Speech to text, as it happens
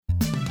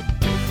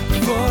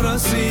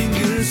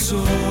single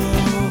soul,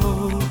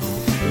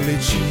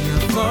 reaching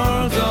out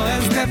further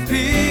and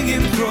stepping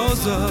in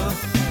closer.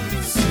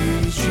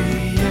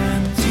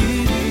 CGNTV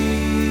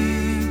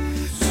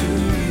to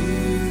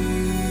you.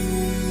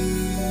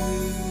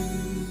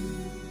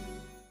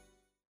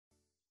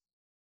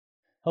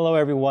 Hello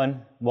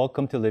everyone,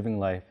 welcome to Living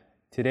Life.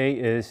 Today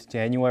is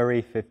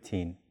January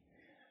 15.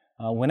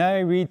 When I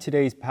read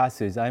today's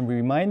passage, I'm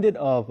reminded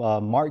of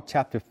Mark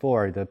chapter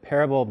 4, the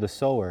parable of the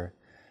sower.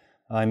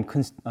 I'm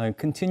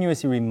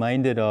continuously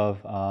reminded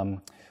of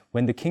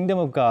when the kingdom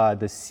of God,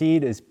 the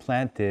seed is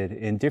planted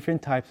in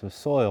different types of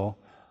soil,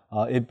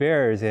 it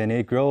bears and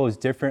it grows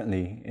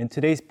differently. In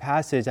today's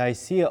passage, I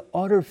see an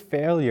utter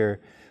failure,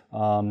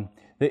 the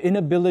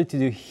inability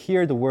to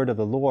hear the word of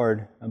the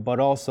Lord, but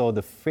also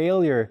the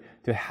failure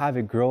to have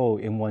it grow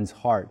in one's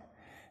heart.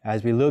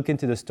 As we look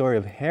into the story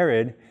of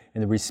Herod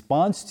and the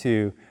response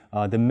to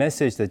the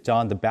message that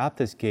John the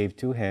Baptist gave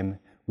to him,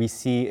 we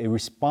see a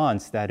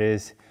response that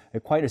is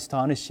quite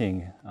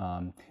astonishing,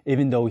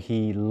 even though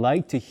he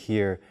liked to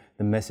hear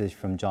the message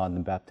from John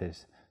the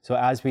Baptist. So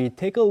as we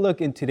take a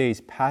look in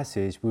today's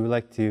passage, we would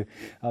like to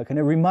kind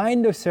of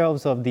remind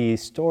ourselves of the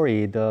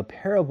story, the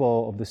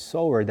parable of the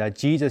sower that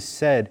Jesus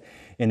said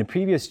in the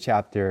previous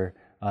chapter,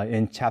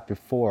 in chapter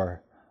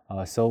 4.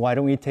 So why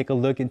don't we take a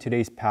look in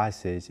today's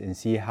passage and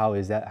see how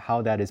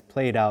that is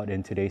played out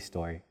in today's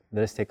story.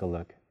 Let us take a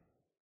look.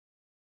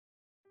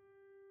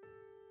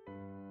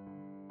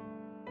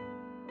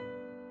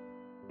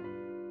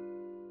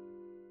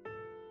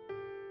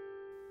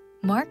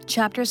 Mark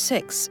chapter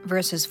 6,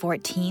 verses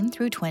 14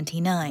 through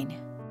 29.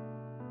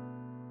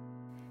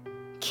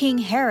 King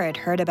Herod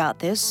heard about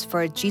this,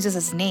 for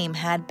Jesus' name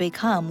had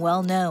become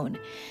well known.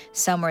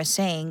 Some were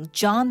saying,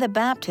 John the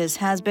Baptist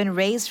has been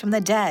raised from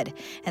the dead,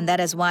 and that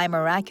is why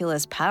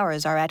miraculous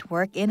powers are at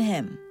work in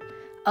him.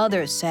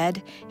 Others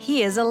said,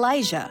 he is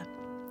Elijah.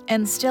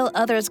 And still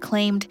others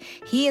claimed,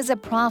 he is a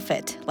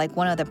prophet, like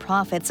one of the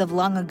prophets of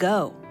long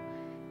ago.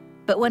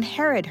 But when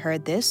Herod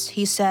heard this,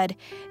 he said,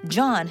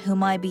 John,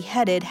 whom I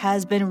beheaded,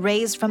 has been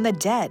raised from the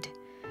dead.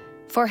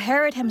 For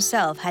Herod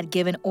himself had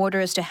given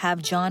orders to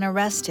have John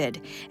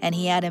arrested, and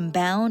he had him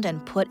bound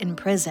and put in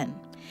prison.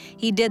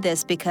 He did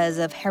this because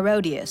of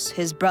Herodias,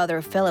 his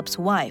brother Philip's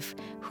wife,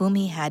 whom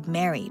he had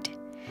married.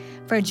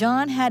 For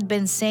John had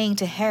been saying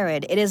to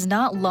Herod, it is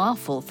not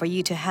lawful for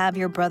you to have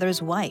your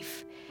brother's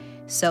wife.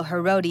 So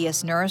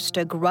Herodias nursed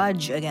a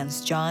grudge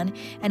against John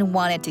and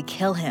wanted to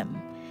kill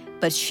him.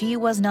 But she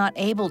was not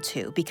able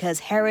to, because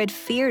Herod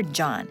feared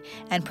John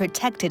and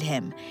protected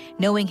him,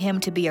 knowing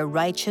him to be a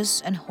righteous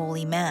and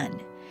holy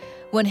man.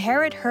 When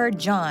Herod heard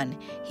John,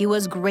 he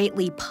was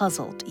greatly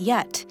puzzled,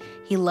 yet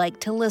he liked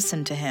to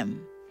listen to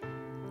him.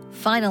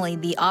 Finally,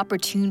 the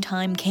opportune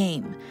time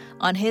came.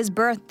 On his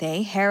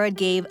birthday, Herod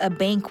gave a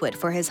banquet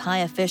for his high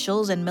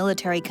officials and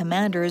military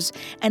commanders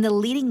and the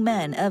leading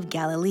men of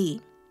Galilee.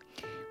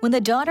 When the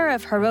daughter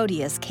of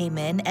Herodias came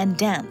in and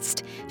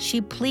danced,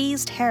 she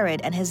pleased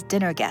Herod and his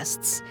dinner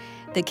guests.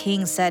 The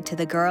king said to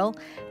the girl,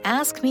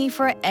 ask me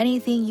for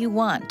anything you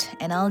want,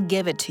 and I'll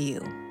give it to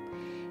you.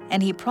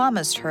 And he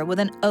promised her with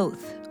an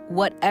oath,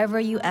 whatever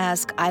you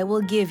ask, I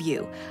will give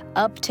you,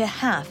 up to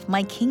half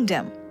my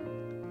kingdom.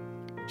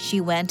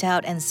 She went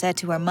out and said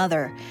to her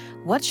mother,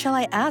 what shall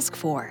I ask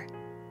for?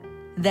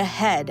 The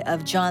head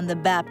of John the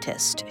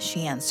Baptist,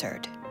 she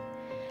answered.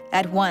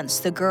 At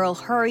once the girl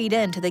hurried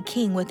in to the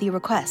king with the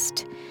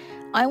request,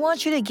 I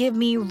want you to give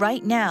me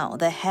right now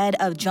the head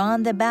of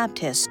John the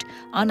Baptist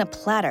on a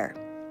platter.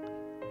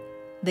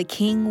 The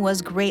king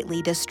was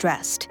greatly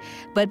distressed,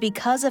 but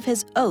because of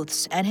his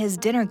oaths and his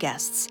dinner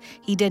guests,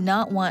 he did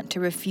not want to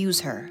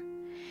refuse her.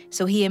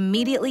 So he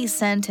immediately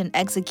sent an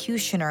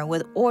executioner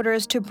with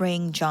orders to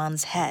bring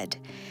John's head.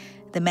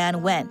 The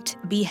man went,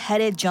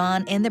 beheaded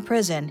John in the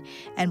prison,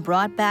 and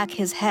brought back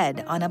his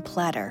head on a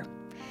platter.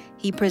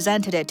 He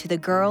presented it to the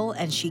girl,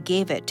 and she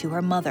gave it to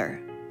her mother.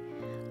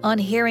 On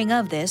hearing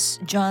of this,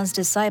 John's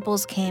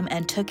disciples came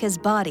and took his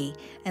body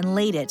and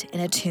laid it in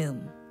a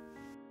tomb.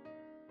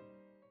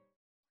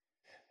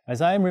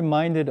 As I am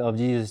reminded of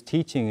Jesus'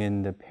 teaching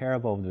in the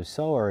parable of the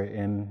sower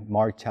in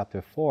Mark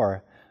chapter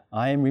 4,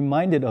 I am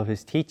reminded of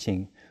his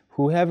teaching,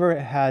 whoever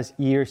has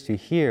ears to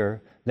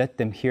hear, let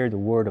them hear the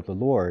word of the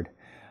Lord.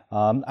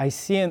 I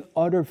see an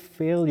utter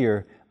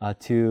failure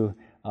to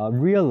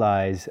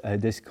realize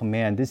this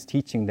command, this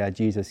teaching that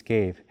Jesus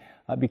gave.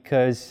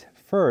 Because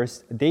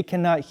first, they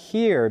cannot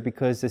hear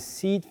because the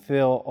seed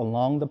fell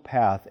along the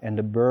path and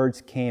the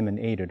birds came and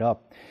ate it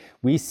up.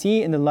 We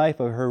see in the life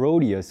of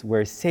Herodias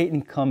where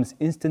Satan comes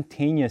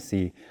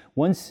instantaneously.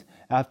 Once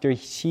after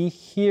she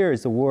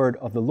hears the word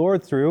of the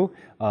Lord through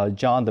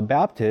John the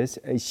Baptist,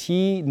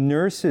 she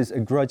nurses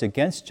a grudge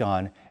against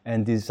John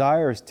and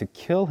desires to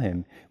kill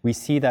him. We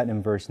see that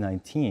in verse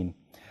 19.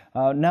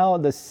 Now,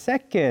 the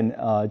second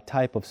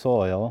type of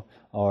soil,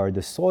 or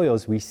the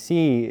soils we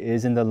see,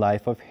 is in the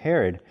life of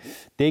Herod.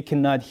 They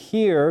cannot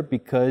hear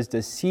because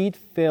the seed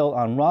fell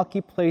on rocky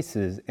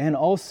places and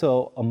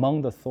also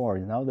among the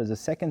thorns. Now, there's a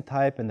second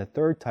type and the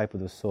third type of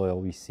the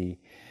soil we see.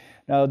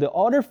 Now, the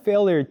utter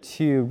failure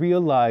to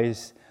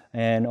realize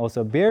and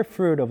also bear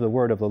fruit of the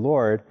word of the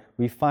Lord,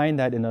 we find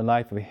that in the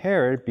life of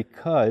Herod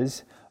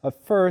because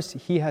at first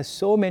he has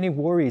so many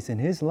worries in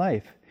his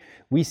life.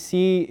 We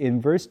see in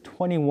verse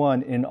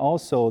 21 and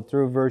also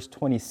through verse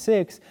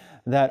 26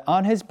 that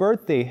on his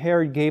birthday,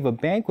 Herod gave a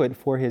banquet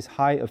for his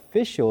high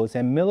officials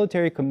and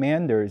military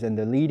commanders and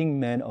the leading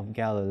men of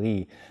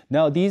Galilee.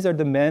 Now, these are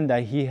the men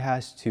that he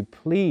has to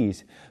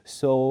please.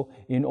 So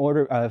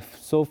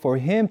for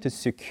him to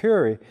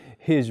secure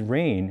his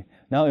reign.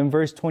 Now, in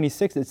verse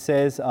 26, it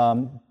says,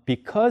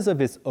 because of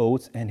his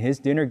oaths and his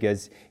dinner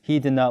guests, he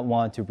did not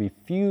want to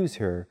refuse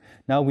her.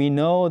 Now, we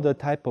know the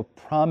type of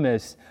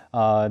promise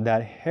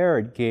that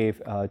Herod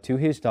gave to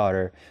his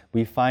daughter.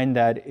 We find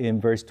that in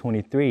verse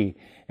 23.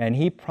 And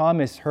he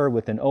promised her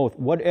with an oath,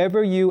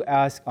 whatever you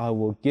ask, I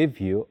will give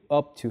you,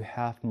 up to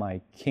half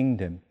my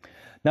kingdom.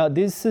 Now,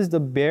 this is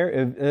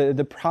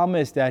the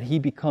promise that he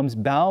becomes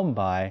bound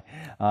by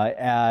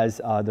as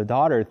the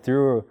daughter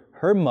through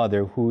her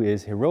mother, who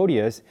is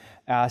Herodias,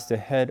 as the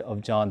head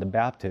of John the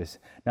Baptist.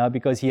 Now,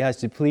 because he has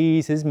to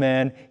please his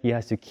men, he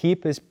has to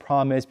keep his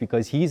promise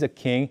because he's a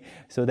king,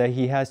 so that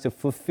he has to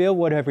fulfill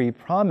whatever he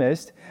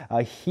promised.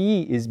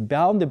 He is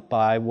bounded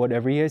by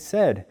whatever he has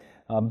said,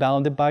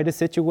 bounded by the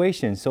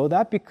situation. So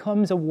that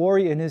becomes a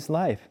worry in his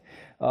life.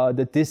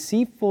 The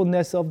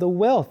deceitfulness of the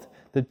wealth,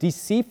 the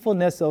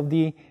deceitfulness of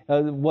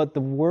what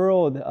the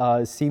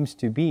world seems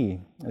to be.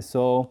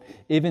 So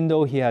even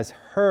though he has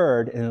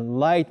heard and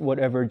liked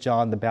whatever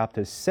John the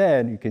Baptist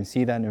said, you can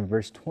see that in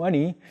verse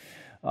 20,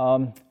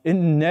 it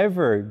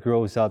never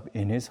grows up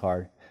in his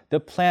heart.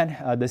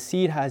 The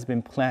seed has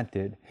been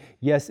planted.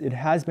 Yes, it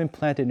has been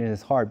planted in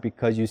his heart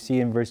because you see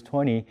in verse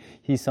 20,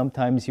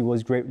 he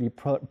was greatly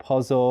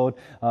puzzled,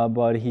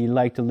 but he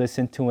liked to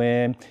listen to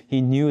him.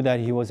 He knew that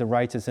he was a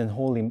righteous and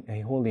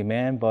holy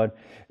man, but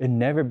it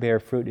never bare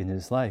fruit in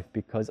his life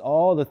because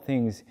all the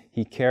things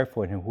he cared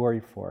for and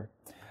worried for.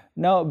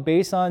 Now,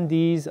 based on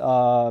these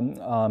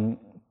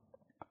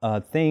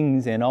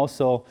things and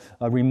also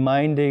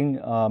reminding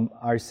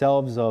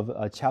ourselves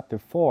of chapter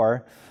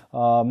 4,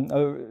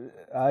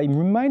 I'm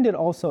reminded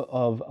also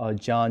of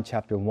John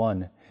chapter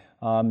 1.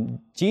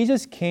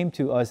 Jesus came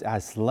to us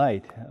as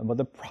light, but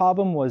the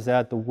problem was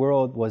that the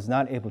world was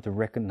not able to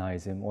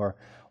recognize him or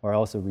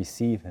also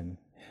receive him.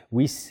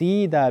 We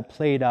see that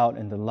played out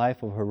in the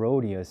life of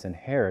Herodias and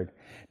Herod.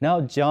 Now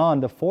John,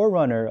 the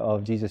forerunner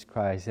of Jesus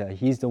Christ,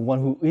 he's the one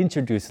who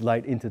introduced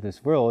light into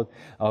this world,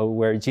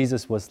 where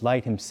Jesus was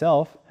light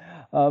himself.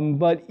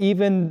 But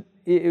even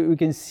we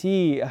can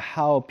see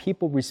how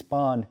people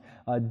respond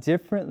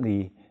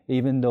differently,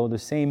 even though the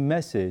same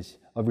message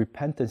of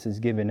repentance is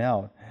given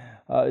out.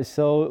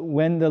 So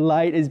when the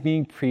light is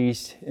being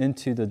preached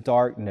into the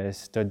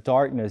darkness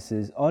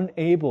is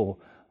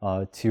unable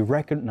to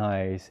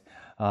recognize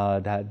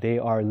that they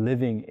are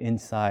living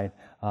inside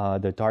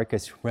the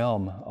darkest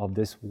realm of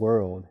this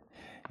world.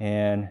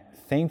 And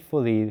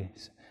thankfully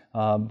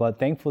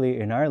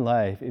in our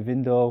life,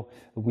 even though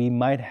we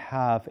might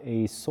have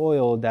a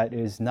soil that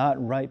is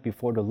not right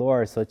before the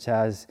Lord, such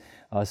as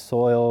a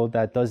soil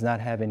that does not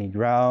have any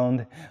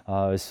ground,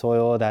 a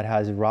soil that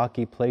has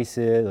rocky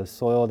places, a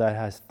soil that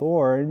has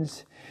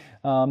thorns,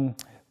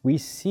 we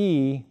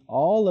see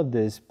all of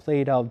this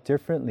played out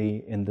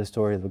differently in the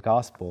story of the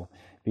gospel.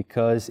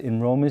 Because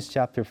in Romans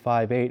chapter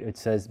 5:8, it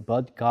says,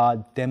 "But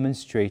God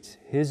demonstrates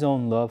his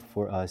own love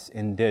for us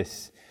in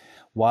this: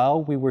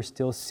 while we were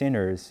still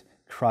sinners,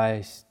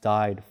 Christ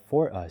died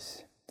for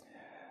us."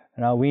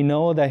 Now we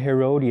know that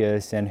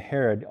Herodias and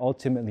Herod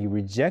ultimately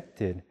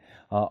rejected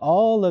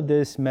all of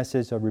this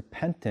message of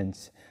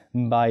repentance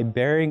by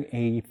bearing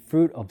a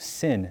fruit of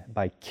sin,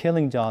 by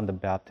killing John the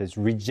Baptist,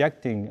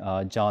 rejecting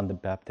John the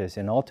Baptist,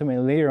 and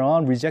ultimately later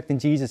on rejecting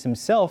Jesus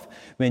himself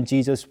when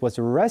Jesus was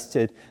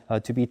arrested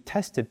to be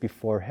tested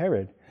before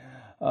Herod.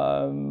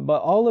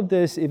 But all of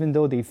this, even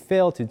though they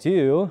fail to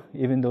do,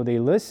 even though they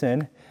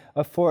listen,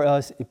 for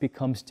us it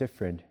becomes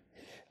different.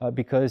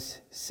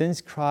 Because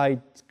since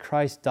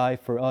Christ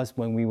died for us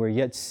when we were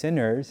yet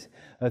sinners,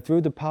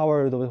 through the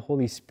power of the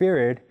Holy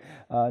Spirit,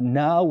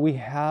 now we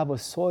have a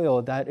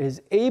soil that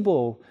is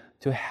able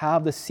to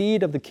have the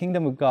seed of the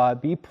kingdom of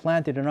God be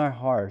planted in our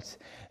hearts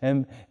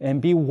and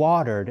be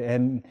watered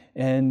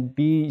and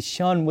be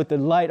shone with the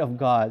light of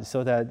God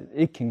so that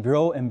it can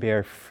grow and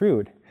bear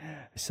fruit.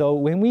 So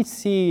when we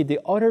see the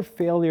utter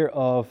failure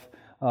of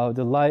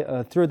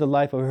through the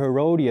life of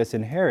Herodias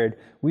and Herod,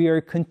 we are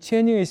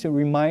continuously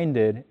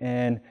reminded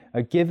and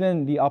are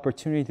given the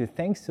opportunity,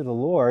 thanks to the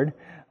Lord,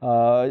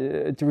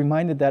 to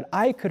reminded that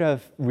I could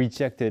have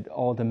rejected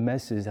all the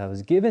message that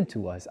was given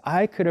to us.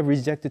 I could have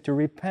rejected to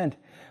repent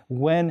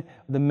when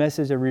the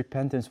message of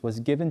repentance was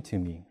given to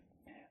me.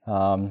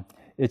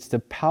 It's the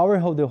power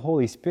of the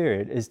Holy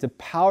Spirit, it's the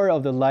power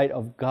of the light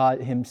of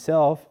God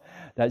himself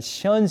that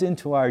shuns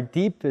into our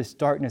deepest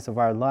darkness of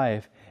our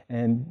life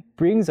and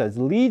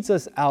leads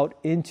us out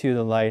into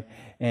the light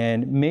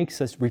and makes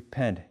us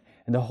repent.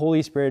 And the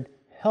Holy Spirit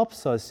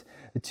helps us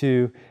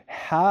to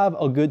have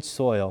a good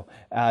soil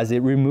as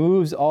it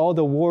removes all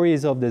the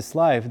worries of this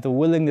life, the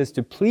willingness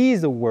to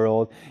please the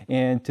world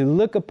and to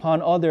look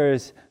upon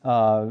others,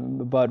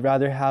 but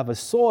rather have a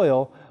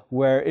soil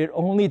where it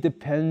only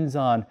depends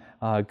on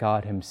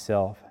God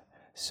Himself.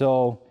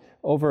 So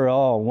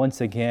overall,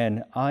 once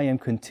again, I am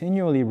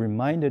continually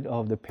reminded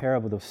of the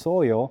parable of the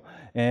soil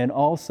and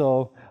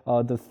also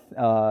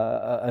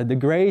the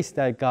grace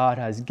that God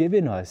has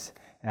given us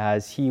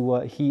as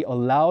He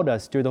allowed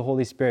us through the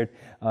Holy Spirit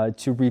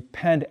to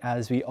repent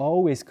as we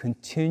always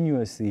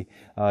continuously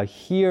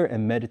hear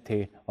and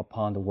meditate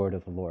upon the word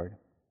of the Lord.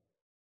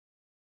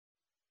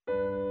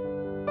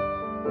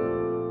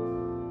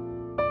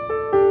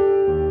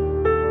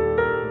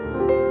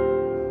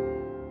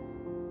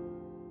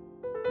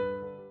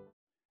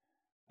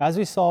 As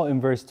we saw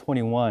in verse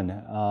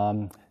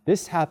 21,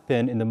 this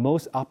happened in the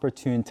most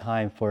opportune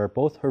time for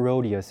both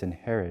Herodias and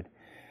Herod.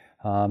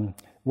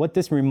 What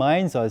this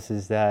reminds us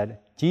is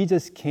that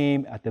Jesus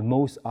came at the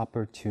most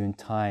opportune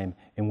time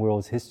in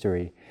world's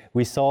history.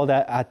 We saw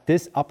that at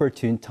this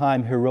opportune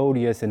time,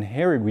 Herodias and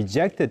Herod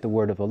rejected the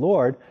word of the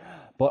Lord,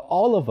 but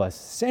all of us,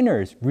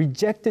 sinners,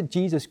 rejected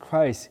Jesus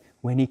Christ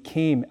when He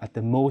came at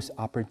the most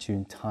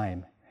opportune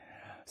time.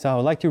 So I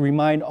would like to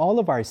remind all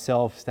of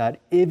ourselves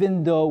that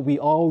even though we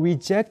all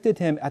rejected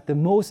Him at the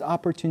most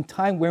opportune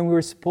time when we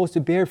were supposed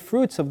to bear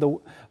fruits of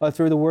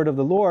through the word of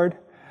the Lord,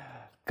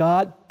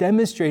 God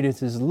demonstrated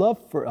His love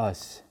for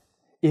us,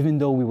 even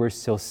though we were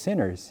still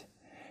sinners.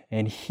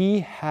 And He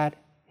had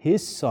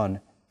His Son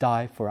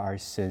die for our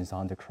sins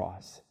on the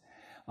cross.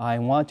 I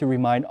want to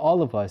remind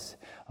all of us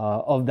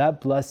of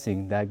that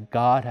blessing that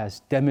God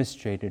has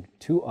demonstrated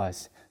to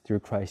us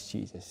through Christ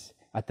Jesus.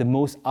 At the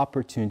most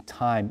opportune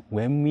time,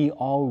 when we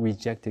all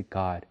rejected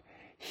God,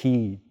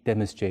 He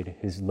demonstrated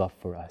His love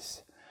for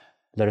us.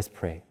 Let us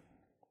pray.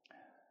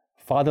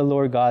 Father,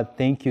 Lord God,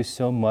 thank You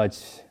so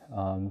much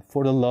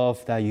for the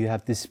love that You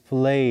have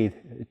displayed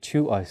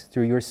to us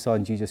through Your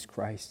Son, Jesus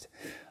Christ.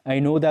 I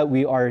know that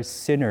we are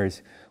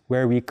sinners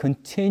where we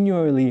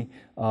continually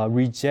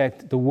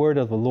reject the word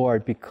of the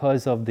Lord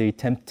because of the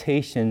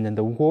temptation and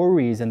the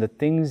worries and the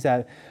things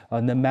that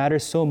matter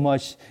so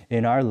much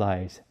in our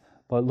lives.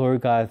 But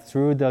Lord God,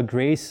 through the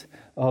grace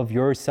of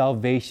Your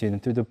salvation,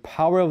 through the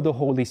power of the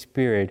Holy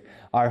Spirit,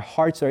 our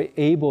hearts are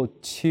able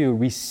to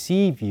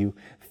receive You,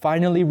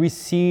 finally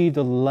receive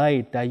the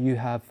light that You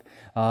have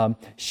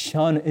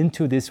shone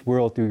into this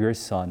world through Your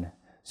Son.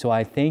 So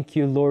I thank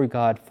You, Lord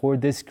God, for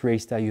this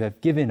grace that You have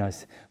given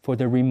us, for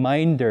the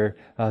reminder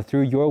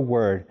through Your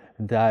word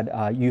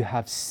that You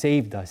have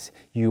saved us.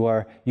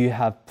 You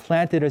have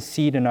planted a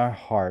seed in our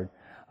heart.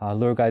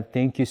 Lord God,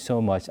 thank You so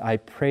much. I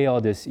pray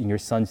all this in Your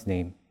Son's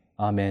name.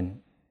 Amen.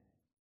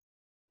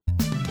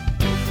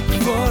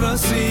 For a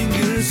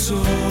single soul,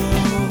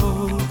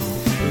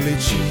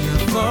 reaching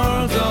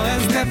further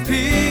and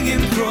stepping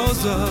in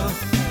closer.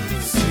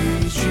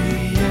 See